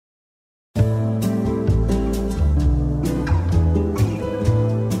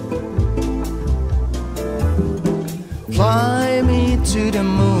Fly me to the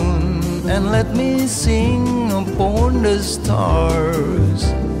moon and let me sing upon the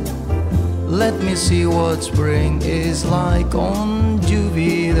stars. Let me see what spring is like on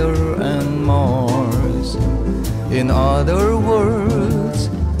Jupiter and Mars. In other words,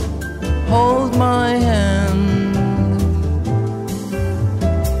 hold my hand.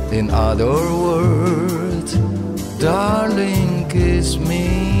 In other words, darling, kiss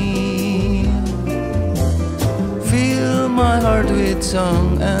me. Fill my heart with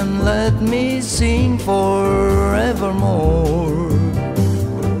song and let me sing forevermore.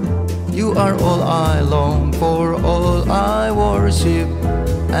 You are all I long for, all I worship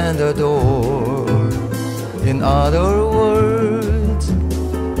and adore. In other words,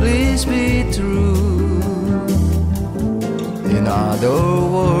 please be true. In other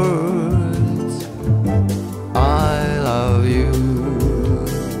words, I love you.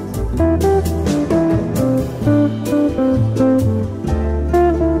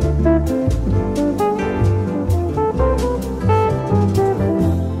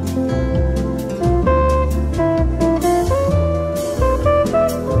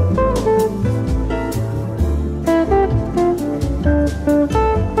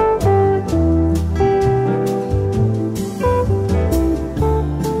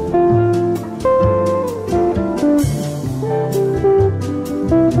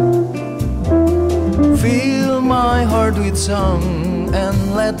 Fill my heart with song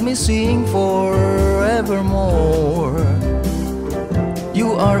and let me sing forevermore.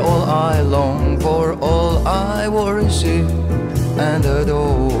 You are all I long for, all I worship and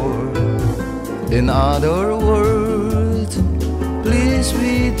adore. In other words, please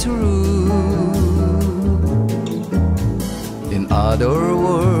be true. In other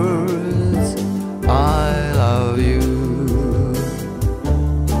words,